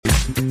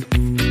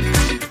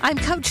I'm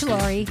Coach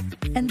Lori,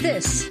 and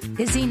this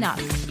is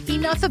Enough.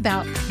 Enough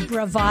about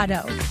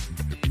Bravado.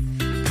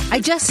 I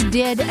just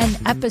did an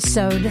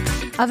episode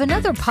of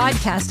another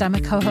podcast I'm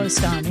a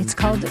co-host on. It's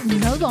called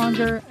No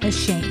Longer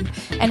Ashamed,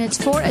 and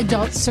it's for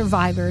adult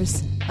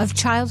survivors of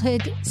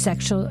childhood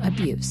sexual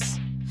abuse.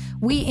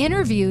 We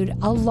interviewed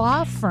a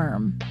law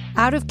firm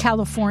out of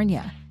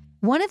California.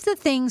 One of the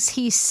things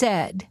he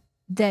said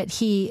that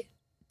he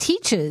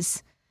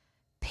teaches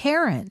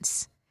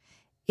parents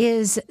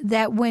is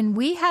that when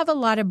we have a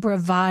lot of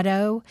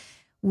bravado,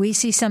 we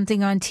see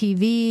something on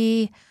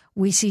TV,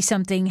 we see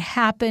something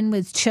happen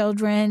with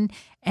children,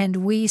 and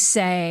we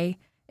say,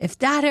 if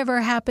that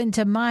ever happened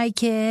to my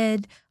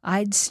kid,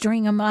 I'd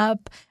string him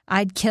up,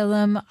 I'd kill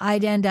him,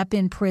 I'd end up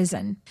in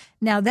prison.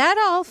 Now,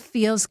 that all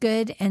feels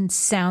good and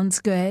sounds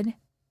good,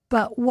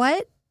 but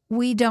what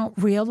we don't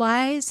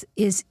realize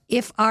is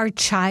if our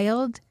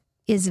child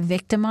is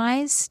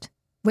victimized,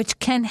 which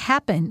can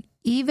happen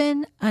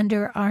even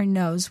under our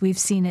nose. We've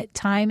seen it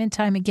time and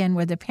time again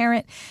where the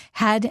parent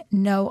had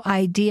no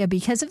idea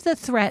because of the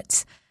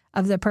threats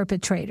of the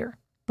perpetrator.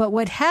 But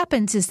what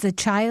happens is the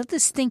child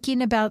is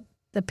thinking about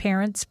the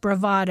parent's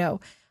bravado.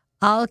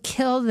 I'll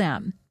kill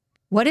them.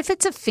 What if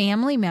it's a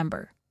family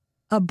member,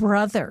 a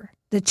brother?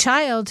 The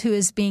child who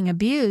is being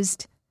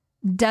abused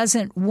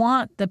doesn't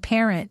want the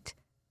parent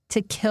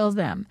to kill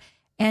them.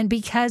 And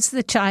because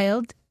the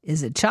child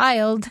is a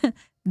child,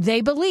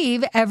 they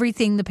believe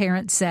everything the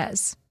parent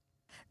says.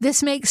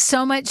 This makes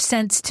so much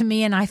sense to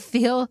me, and I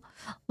feel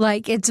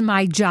like it's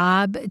my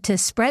job to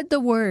spread the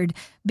word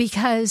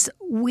because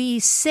we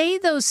say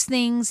those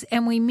things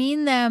and we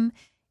mean them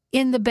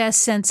in the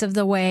best sense of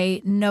the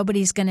way.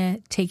 Nobody's going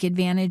to take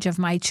advantage of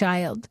my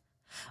child.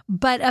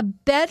 But a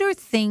better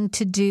thing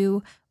to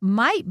do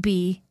might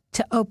be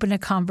to open a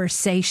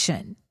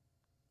conversation.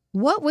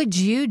 What would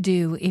you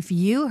do if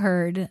you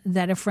heard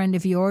that a friend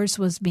of yours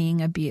was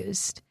being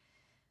abused?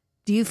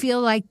 Do you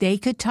feel like they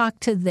could talk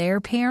to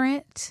their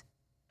parent?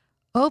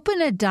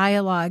 Open a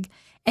dialogue.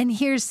 And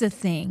here's the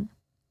thing.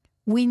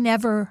 We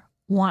never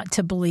want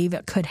to believe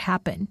it could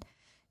happen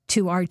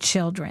to our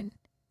children.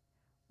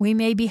 We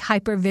may be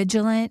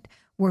hypervigilant.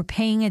 We're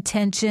paying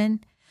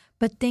attention.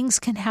 But things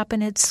can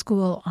happen at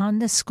school, on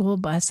the school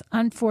bus,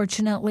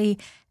 unfortunately,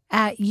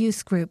 at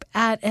youth group,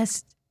 at a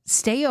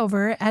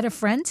stayover at a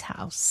friend's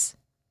house.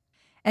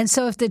 And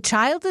so if the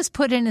child is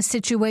put in a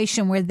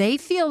situation where they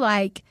feel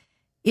like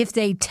if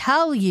they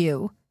tell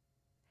you,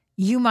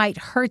 you might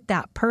hurt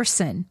that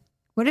person.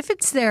 What if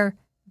it's their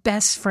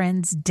best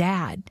friend's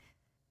dad?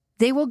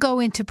 They will go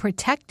into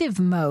protective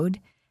mode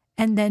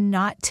and then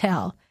not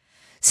tell.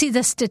 See,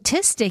 the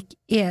statistic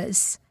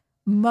is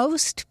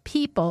most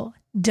people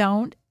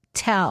don't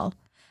tell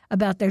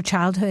about their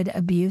childhood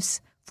abuse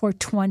for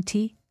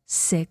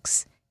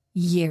 26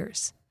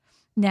 years.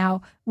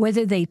 Now,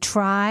 whether they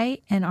try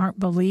and aren't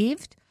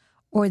believed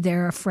or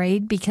they're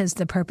afraid because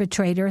the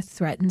perpetrator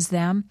threatens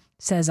them,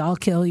 says, I'll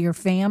kill your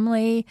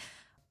family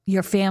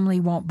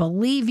won't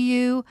believe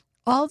you,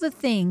 all the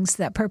things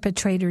that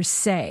perpetrators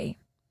say,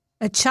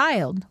 a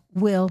child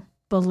will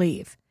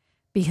believe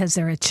because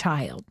they're a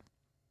child.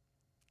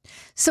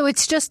 So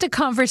it's just a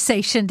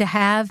conversation to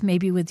have,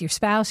 maybe with your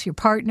spouse, your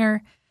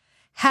partner.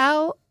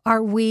 How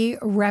are we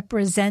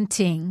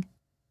representing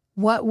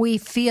what we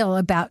feel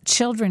about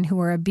children who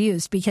are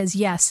abused? Because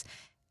yes,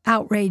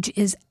 outrage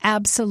is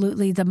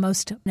absolutely the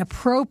most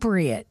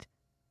appropriate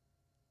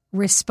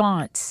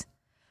response.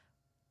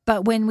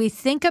 But when we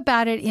think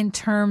about it in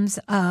terms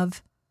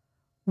of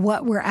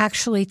what we're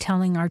actually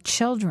telling our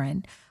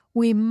children,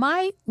 we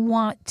might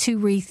want to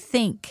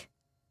rethink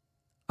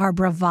our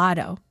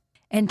bravado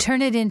and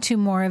turn it into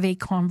more of a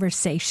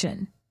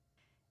conversation.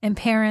 And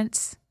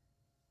parents,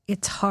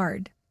 it's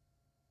hard.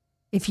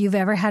 If you've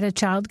ever had a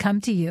child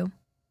come to you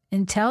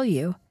and tell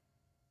you,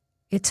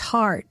 it's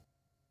hard.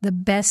 The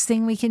best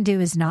thing we can do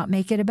is not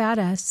make it about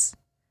us,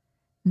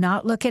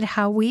 not look at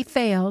how we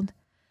failed,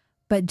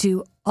 but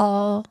do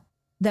all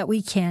that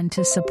we can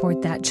to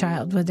support that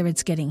child, whether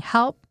it's getting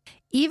help.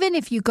 Even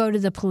if you go to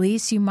the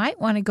police, you might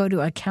want to go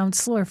to a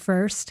counselor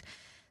first.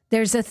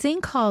 There's a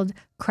thing called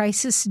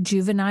crisis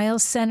juvenile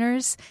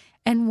centers,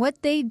 and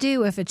what they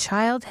do if a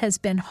child has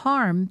been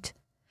harmed,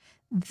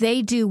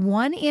 they do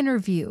one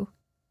interview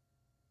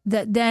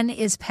that then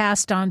is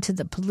passed on to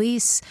the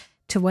police,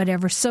 to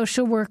whatever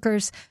social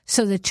workers,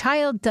 so the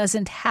child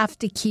doesn't have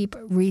to keep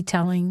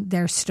retelling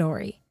their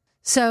story.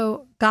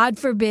 So God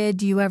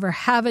forbid you ever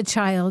have a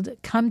child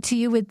come to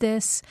you with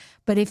this,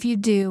 but if you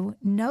do,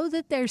 know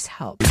that there's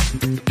help.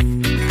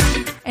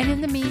 And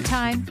in the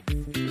meantime,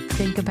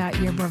 think about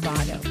your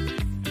bravado.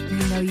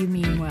 We know you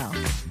mean well.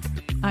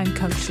 I'm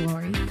Coach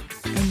Lori,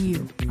 and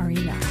you are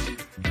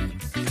enough.